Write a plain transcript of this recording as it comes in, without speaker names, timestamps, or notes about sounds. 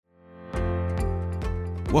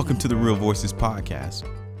Welcome to the Real Voices podcast,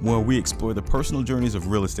 where we explore the personal journeys of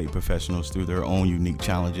real estate professionals through their own unique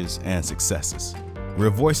challenges and successes.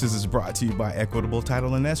 Real Voices is brought to you by Equitable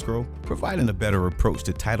Title and Escrow, providing a better approach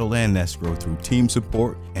to title and escrow through team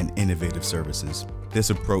support and innovative services.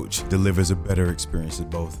 This approach delivers a better experience to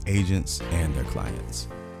both agents and their clients.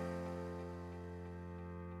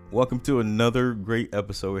 Welcome to another great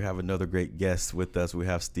episode. We have another great guest with us. We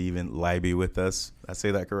have Stephen Liby with us. I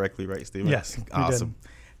say that correctly, right, Stephen? Yes. Awesome.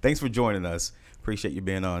 Thanks for joining us. Appreciate you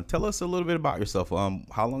being on. Tell us a little bit about yourself.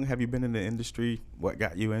 How long have you been in the industry? What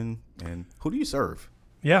got you in? And who do you serve?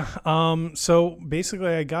 Yeah. So basically,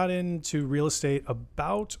 I got into real estate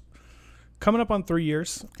about coming up on 3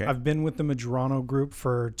 years. Okay. I've been with the Madrano Group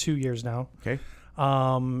for 2 years now. Okay.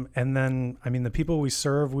 And then, the people we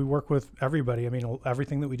serve, we work with everybody.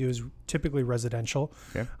 Everything that we do is typically residential.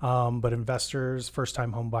 Okay. But investors,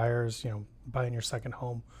 first-time home buyers, buying your second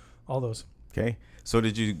home, all those. Okay. So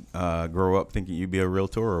did you grow up thinking you'd be a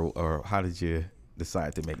realtor, or how did you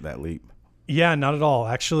decide to make that leap? Yeah, not at all.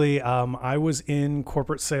 Actually, I was in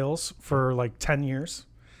corporate sales for like 10 years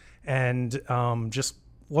and just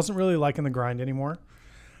wasn't really liking the grind anymore.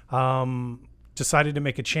 Decided to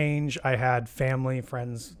make a change. I had family,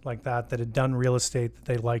 friends like that had done real estate, that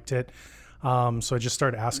they liked it. So I just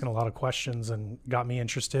started asking a lot of questions and got me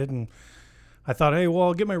interested. And I thought, hey, well,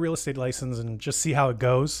 I'll get my real estate license and just see how it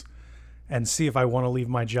goes and see if I want to leave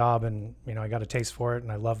my job. And, I got a taste for it and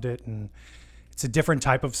I loved it. And it's a different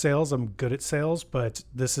type of sales. I'm good at sales, but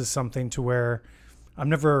this is something to where I'm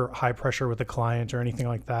never high pressure with a client or anything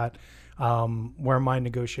like that. Where my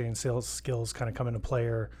negotiating sales skills kind of come into play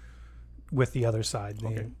are with the other side,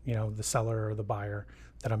 the seller or the buyer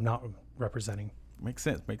that I'm not representing. Makes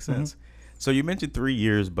sense. Mm-hmm. So you mentioned 3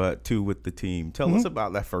 years, but 2 with the team. Tell us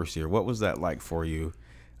about that first year. What was that like for you?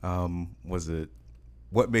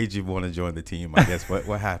 What made you want to join the team? I guess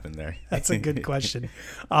what happened there? That's a good question.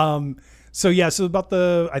 I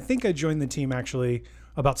think I joined the team actually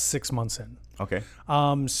about 6 months in. Okay.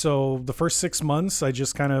 So the first 6 months, I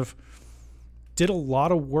just kind of did a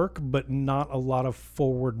lot of work, but not a lot of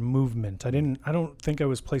forward movement. I don't think I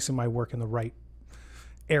was placing my work in the right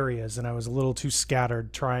areas, and I was a little too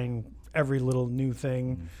scattered, trying every little new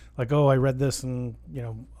thing. Mm-hmm. Like, I read this, and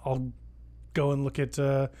I'll go and look at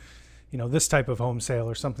this type of home sale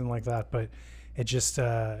or something like that. But it just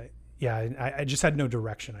I just had no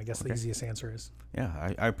direction, I guess. The easiest answer is.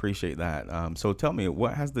 Yeah, I appreciate that. So tell me,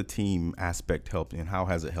 what has the team aspect helped, and how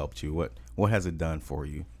has it helped you? What has it done for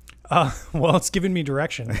you? Well, it's given me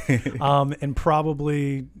direction. And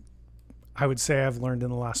probably I would say I've learned in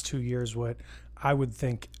the last 2 years what I would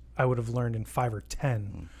think I would have learned in 5 or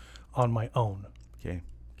 10 on my own.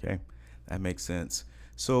 Okay. That makes sense.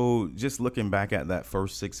 So just looking back at that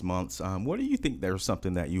first 6 months, what do you think there's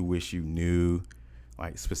something that you wish you knew,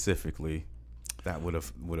 like specifically, that would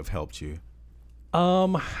have helped you?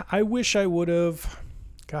 I wish I would have.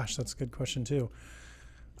 Gosh, that's a good question too.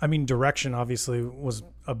 Direction obviously was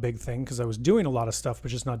a big thing because I was doing a lot of stuff, but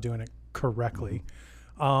just not doing it correctly.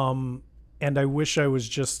 And I wish I was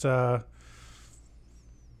just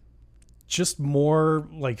more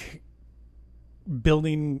like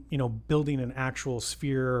building an actual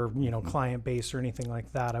sphere, client base or anything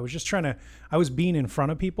like that. I was being in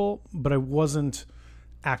front of people, but I wasn't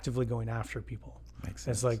actively going after people. Makes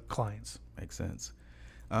sense. As like clients. Makes sense.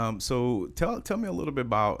 So tell me a little bit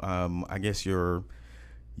about, I guess your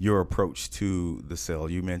approach to the sale.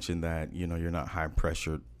 You mentioned that, you're not high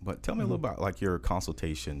pressured, but tell me a little about like your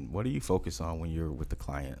consultation. What do you focus on when you're with the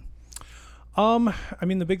client?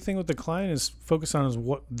 The big thing with the client is focus on is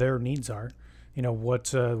what their needs are, what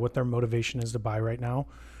their motivation is to buy right now.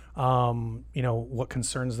 What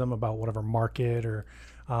concerns them about whatever market or,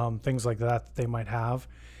 things like that they might have,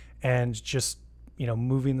 and just,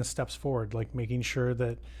 moving the steps forward, like making sure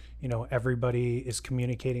that, everybody is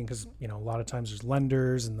communicating because, a lot of times there's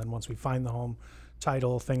lenders, and then once we find the home,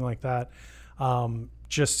 title, thing like that.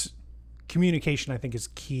 Just communication, I think, is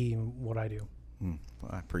key in what I do.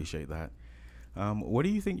 I appreciate that. What do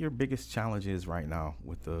you think your biggest challenge is right now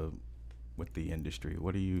with the industry?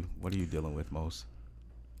 What are you dealing with most?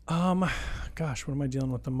 Gosh, what am I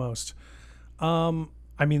dealing with the most?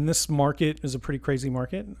 This market is a pretty crazy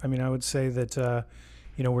market. I would say that,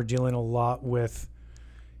 we're dealing a lot with,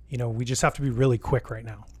 we just have to be really quick right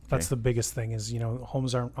now. That's the biggest thing is,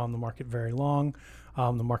 homes aren't on the market very long.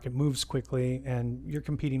 The market moves quickly and you're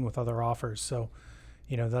competing with other offers. So,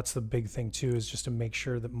 that's the big thing too, is just to make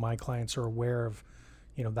sure that my clients are aware of,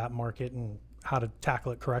 that market and how to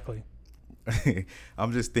tackle it correctly.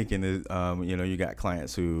 I'm just thinking that, you got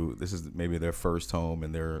clients who this is maybe their first home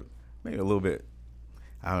and they're maybe a little bit,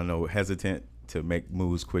 hesitant to make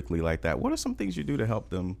moves quickly like that, what are some things you do to help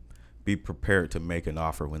them be prepared to make an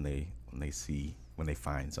offer when they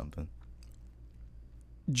find something?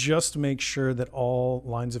 Just make sure that all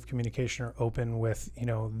lines of communication are open with,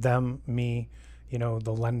 them, me,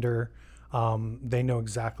 the lender. They know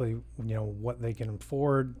exactly, what they can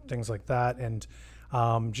afford, things like that. And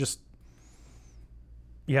just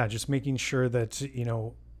making sure that,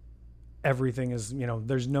 everything is,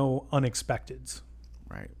 there's no unexpecteds.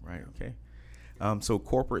 Right. Okay. So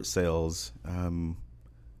corporate sales,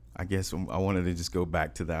 I guess I wanted to just go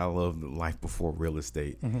back to that. I love the life before real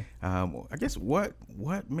estate. I guess what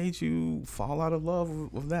made you fall out of love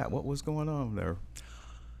with that? What was going on there?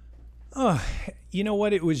 You know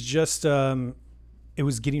what? It was just, it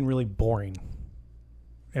was getting really boring.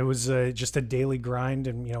 It was just a daily grind,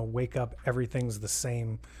 and, wake up, everything's the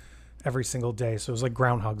same every single day. So it was like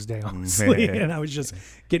Groundhog's Day, honestly. And I was just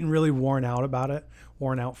getting really worn out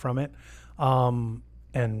from it.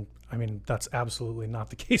 And I mean, that's absolutely not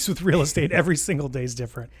the case with real estate. Every single day is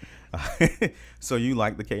different. So you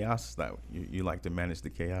like the chaos? That you like to manage the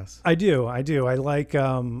chaos? I do. I like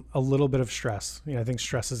a little bit of stress. I think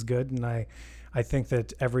stress is good, and I think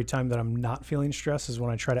that every time that I'm not feeling stress is when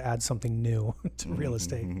I try to add something new to real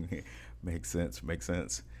estate. Makes sense.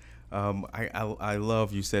 I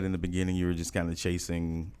love you said in the beginning you were just kind of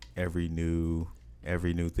chasing every new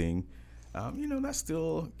thing. That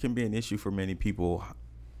still can be an issue for many people.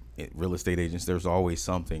 Real estate agents, there's always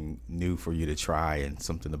something new for you to try and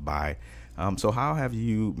something to buy. So how have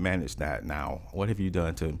you managed that now? What have you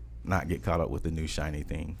done to not get caught up with the new shiny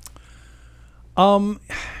thing?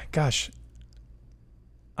 Gosh,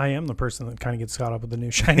 I am the person that kind of gets caught up with the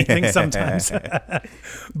new shiny thing sometimes.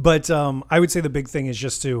 But I would say the big thing is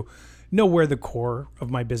just to know where the core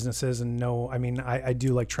of my business is and I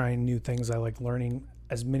do like trying new things. I like learning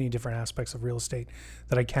as many different aspects of real estate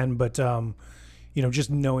that I can, but just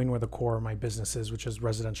knowing where the core of my business is, which is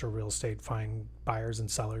residential real estate, finding buyers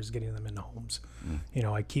and sellers, getting them into homes.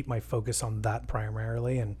 I keep my focus on that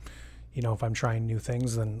primarily. And, if I'm trying new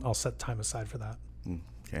things, then I'll set time aside for that.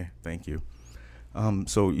 Okay. Thank you.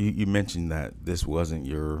 So you mentioned that this wasn't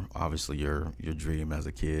your dream as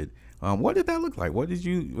a kid. What did that look like? What did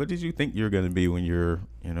you think you were going to be when you're,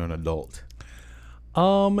 an adult?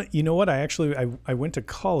 You know what? I went to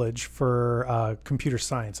college for computer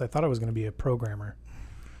science. I thought I was going to be a programmer,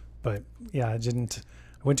 but yeah, I didn't.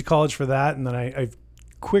 I went to college for that, and then I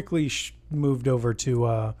quickly moved over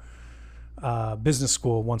to business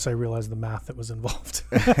school once I realized the math that was involved.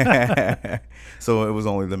 So it was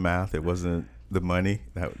only the math. It wasn't the money.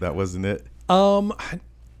 That wasn't it.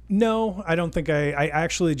 No, I don't think I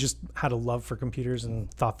actually just had a love for computers and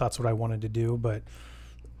thought that's what I wanted to do, but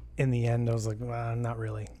in the end, I was like, well, not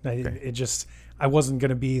really. Okay. I wasn't going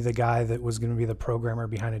to be the guy that was going to be the programmer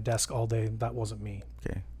behind a desk all day. That wasn't me.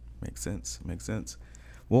 Okay. Makes sense.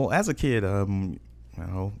 Well, as a kid,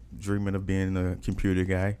 dreaming of being a computer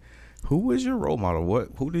guy, who was your role model?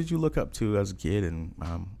 Who did you look up to as a kid? And,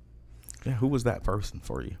 who was that person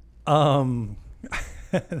for you?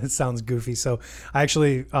 It sounds goofy. So I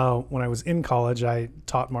actually, when I was in college, I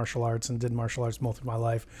taught martial arts and did martial arts most of my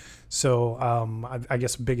life. So I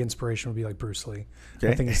guess a big inspiration would be like Bruce Lee. Okay.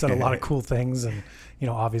 I think he said a lot of cool things, and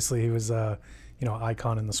obviously he was an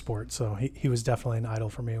icon in the sport. So he was definitely an idol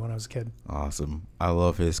for me when I was a kid. Awesome. I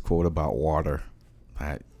love his quote about water.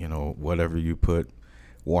 That whatever you put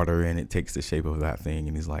water in, it takes the shape of that thing,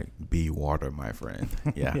 and he's like, be water, my friend.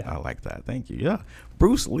 Yeah. I like that. Thank you. Yeah,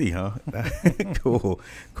 Bruce Lee, huh? Cool.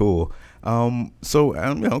 So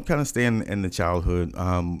kind of staying in the childhood,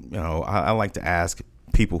 I like to ask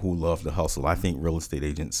people who love to hustle. I think real estate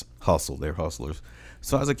agents hustle. They're hustlers.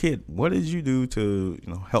 So as a kid, what did you do to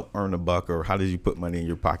help earn a buck, or how did you put money in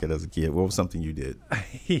your pocket as a kid? What was something you did?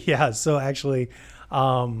 Yeah, so actually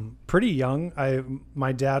pretty young.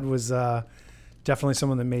 My dad was definitely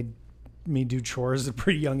someone that made me do chores at a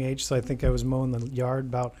pretty young age. So I think I was mowing the yard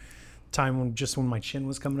about time when my chin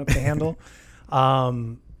was coming up the handle.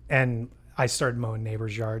 And I started mowing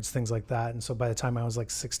neighbors' yards, things like that. And so by the time I was like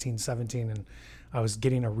 16, 17 and I was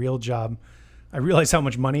getting a real job, I realized how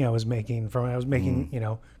much money I was making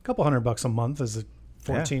a couple $100 a month as a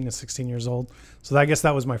 14 to 16 years old. So I guess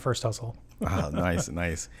that was my first hustle. Wow,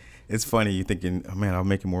 nice. It's funny, you're thinking, oh, man, I'm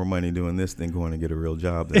making more money doing this than going to get a real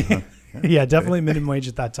job. Then, huh? Yeah, definitely minimum wage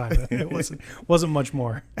at that time. It wasn't much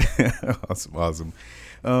more. Awesome.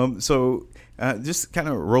 So just kind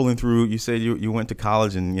of rolling through, you said you went to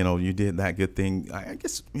college and, you did that good thing. I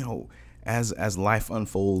guess, as life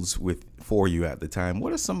unfolds for you at the time,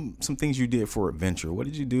 what are some things you did for adventure? What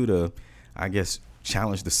did you do to, I guess,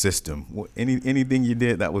 challenge the system? Anything you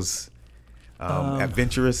did that was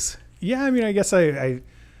adventurous? Yeah, I mean, I guess I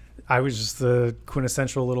was just the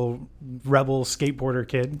quintessential little rebel skateboarder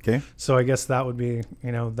kid. Okay. So I guess that would be,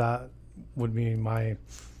 my,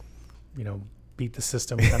 beat the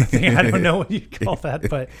system kind of thing. I don't know what you'd call that,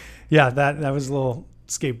 but yeah, that was a little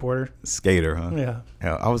skateboarder. Skater, huh? Yeah.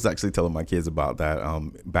 I was actually telling my kids about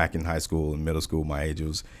that back in high school and middle school. My age, it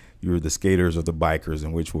was you were the skaters or the bikers,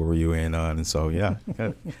 and which were you in on? And so, yeah,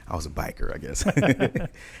 I was a biker, I guess.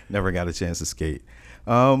 Never got a chance to skate.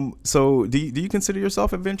 So do you consider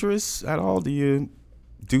yourself adventurous at all? Do you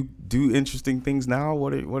do interesting things now?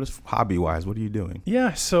 What is hobby wise? What are you doing?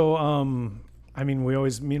 Yeah. So, I mean,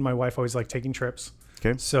 me and my wife always like taking trips.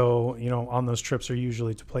 Okay. So, on those trips are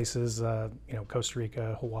usually to places, Costa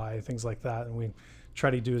Rica, Hawaii, things like that. And we try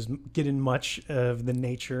to do is get in much of the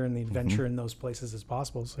nature and the adventure in those places as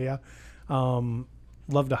possible. So yeah,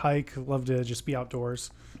 love to hike, love to just be outdoors,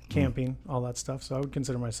 camping, all that stuff. So I would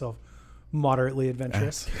consider myself moderately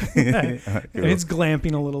adventurous. Cool. It's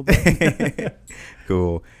glamping a little bit.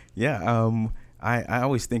 Cool. Yeah. I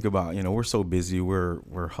always think about, we're so busy,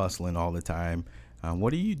 we're hustling all the time.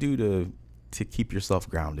 What do you do to keep yourself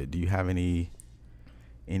grounded? Do you have anything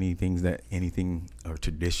or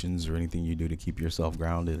traditions or anything you do to keep yourself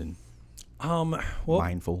grounded and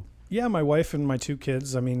mindful? Yeah, my wife and my two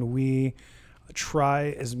kids. I mean, we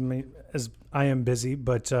try as I am busy,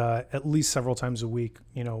 but at least several times a week,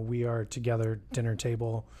 we are together, dinner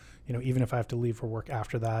table, even if I have to leave for work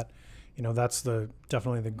after that, that's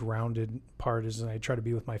definitely the grounded part is I try to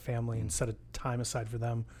be with my family and set a time aside for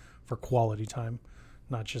them for quality time,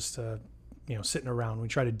 not just, sitting around. We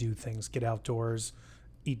try to do things, get outdoors,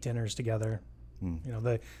 eat dinners together.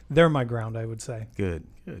 They're my ground, I would say. Good.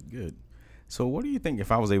 So what do you think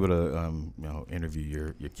if I was able to,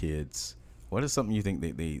 interview your kids, what is something you think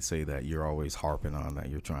they say that you're always harping on that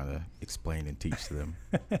you're trying to explain and teach to them?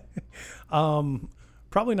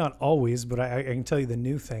 Probably not always, but I can tell you the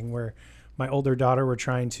new thing where my older daughter, we're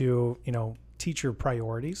trying to, teach her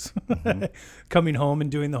priorities, coming home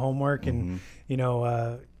and doing the homework and,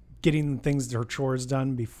 getting things, her chores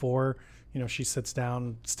done before, she sits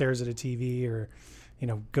down, stares at a TV or,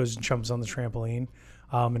 goes and jumps on the trampoline.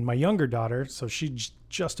 And my younger daughter, so she's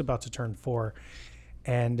just about to turn 4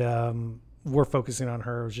 and, we're focusing on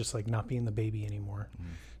her just like not being the baby anymore.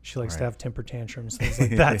 She likes to have temper tantrums, things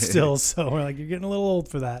like that still. So we're like, you're getting a little old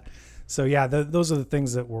for that. So yeah, those are the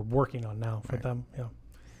things that we're working on now for them. Yeah.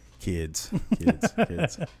 Kids.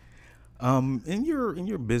 In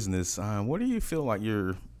your business, what do you feel like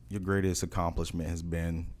your greatest accomplishment has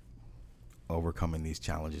been overcoming these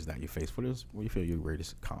challenges that you face? What do you feel your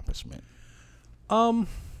greatest accomplishment?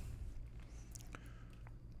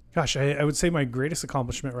 Gosh, I would say my greatest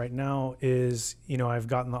accomplishment right now is, I've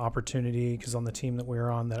gotten the opportunity because on the team that we're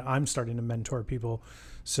on that I'm starting to mentor people.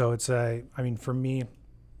 So it's for me,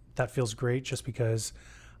 that feels great just because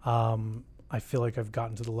I feel like I've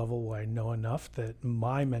gotten to the level where I know enough that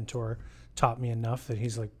my mentor taught me enough that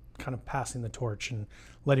he's like kind of passing the torch and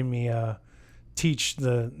letting me teach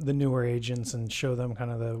the newer agents and show them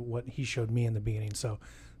kind of what he showed me in the beginning. So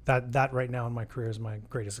that right now in my career is my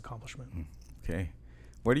greatest accomplishment. Okay.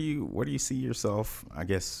 Where do you see yourself? I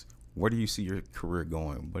guess where do you see your career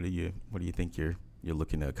going? What do you think you're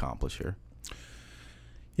looking to accomplish here?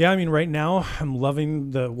 Yeah, right now I'm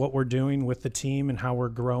loving what we're doing with the team and how we're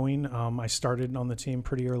growing. I started on the team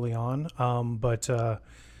pretty early on, but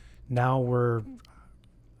now we're,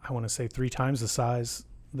 I want to say 3 times the size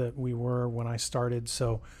that we were when I started.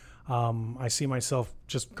 So I see myself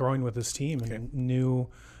just growing with this team and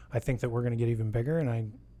I think that we're going to get even bigger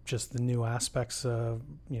and just the new aspects of,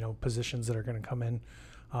 positions that are going to come in,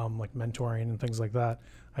 like mentoring and things like that.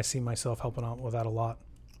 I see myself helping out with that a lot.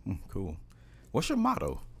 Cool. What's your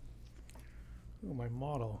motto? Ooh, my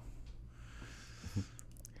motto.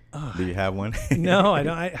 Do you have one? No, I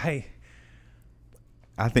don't.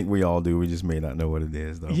 I think we all do. We just may not know what it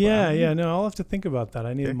is, though. Yeah. No, I'll have to think about that.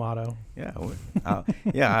 I need a motto.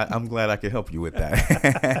 Yeah. I'm glad I could help you with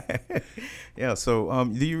that. Yeah. So,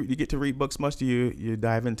 do you get to read books much? Do you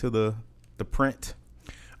dive into the print?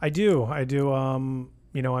 I do. I'm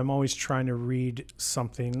always trying to read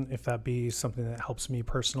something, if that be something that helps me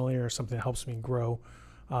personally or something that helps me grow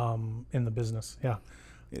in the business. Yeah.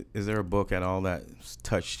 Is there a book at all that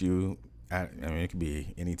touched you? It could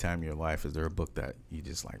be any time in your life. Is there a book that you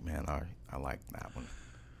just like, man, I like that one?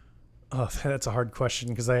 Oh, that's a hard question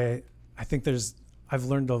because I think I've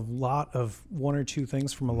learned a lot of 1 or 2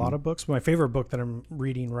 things from a lot of books. My favorite book that I'm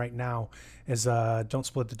reading right now is Don't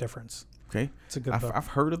Split the Difference. Okay. It's a good book. I've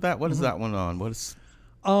heard of that. What is that one on? What is?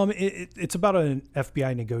 It's about an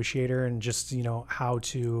FBI negotiator and just, how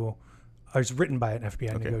to was written by an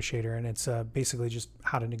FBI Okay. negotiator, and it's basically just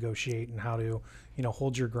how to negotiate and how to,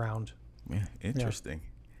 hold your ground. Yeah, interesting.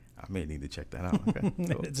 I may need to check that out. Okay,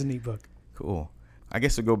 cool. It's a neat book. Cool. I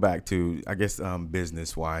guess to go back to,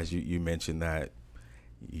 business wise, you mentioned that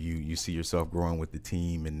you see yourself growing with the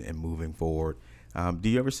team and moving forward. Do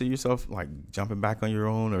you ever see yourself like jumping back on your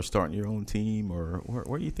own or starting your own team, or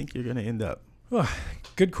where do you think you're going to end up? Oh,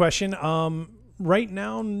 good question. Right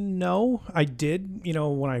now, no. I did,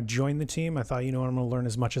 when I joined the team, I thought, I'm going to learn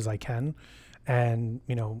as much as I can and,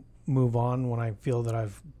 move on when I feel that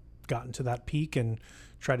I've gotten to that peak and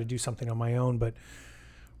try to do something on my own. But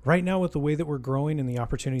right now, with the way that we're growing and the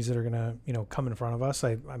opportunities that are going to, come in front of us,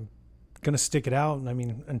 I'm going to stick it out. And I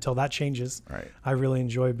mean, until that changes, Right. I really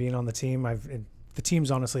enjoy being on the team. The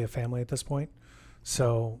team's honestly a family at this point.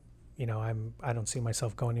 So, I don't see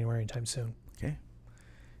myself going anywhere anytime soon. Okay.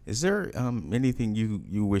 Is there anything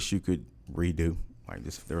you wish you could redo? Like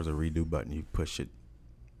just if there was a redo button, you push it.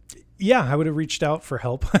 Yeah, I would have reached out for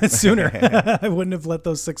help sooner. I wouldn't have let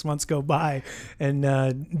those 6 months go by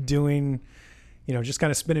and doing, just kind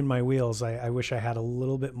of spinning my wheels. I wish I had a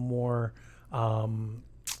little bit more, focus.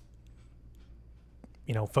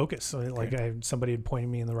 Okay. Like somebody had pointed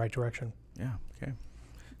me in the right direction. Yeah. Okay.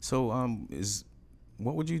 So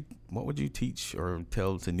what would you teach or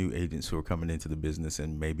tell to new agents who are coming into the business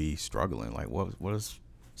and maybe struggling? Like what is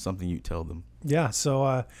something you tell them? Yeah. So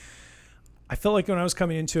I felt like when I was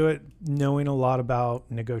coming into it, knowing a lot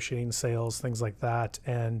about negotiating sales, things like that,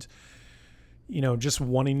 and just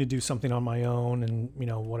wanting to do something on my own and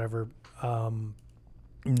whatever,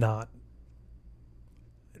 not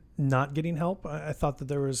getting help. I thought that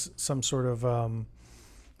there was some sort of I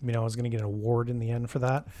was going to get an award in the end for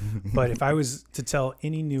that. But if I was to tell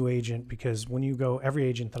any new agent, because when you go, every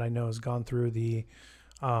agent that I know has gone through the,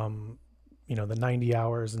 the 90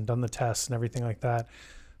 hours and done the tests and everything like that,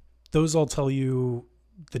 those all tell you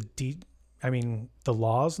the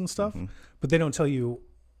laws and stuff, but they don't tell you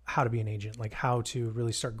how to be an agent, like how to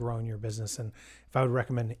really start growing your business. And if I would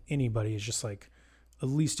recommend anybody is just like, at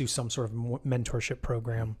least do some sort of mentorship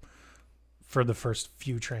program for the first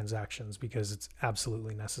few transactions, because it's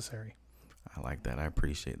absolutely necessary. I like that. I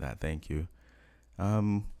appreciate that. Thank you.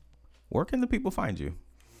 Where can the people find you?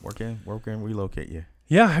 Where can we locate you?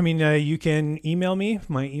 Yeah, you can email me.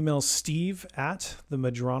 My email's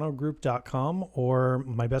steve@themadronogroup.com, or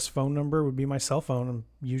my best phone number would be my cell phone. I'm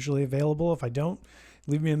usually available. If I don't,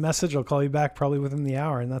 leave me a message. I'll call you back probably within the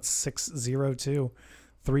hour, and that's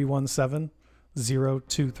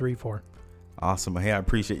 602-317-0234. Awesome. Hey, I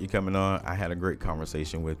appreciate you coming on. I had a great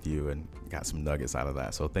conversation with you and got some nuggets out of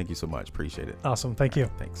that. So thank you so much. Appreciate it. Awesome. Thank you.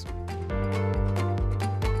 Thanks.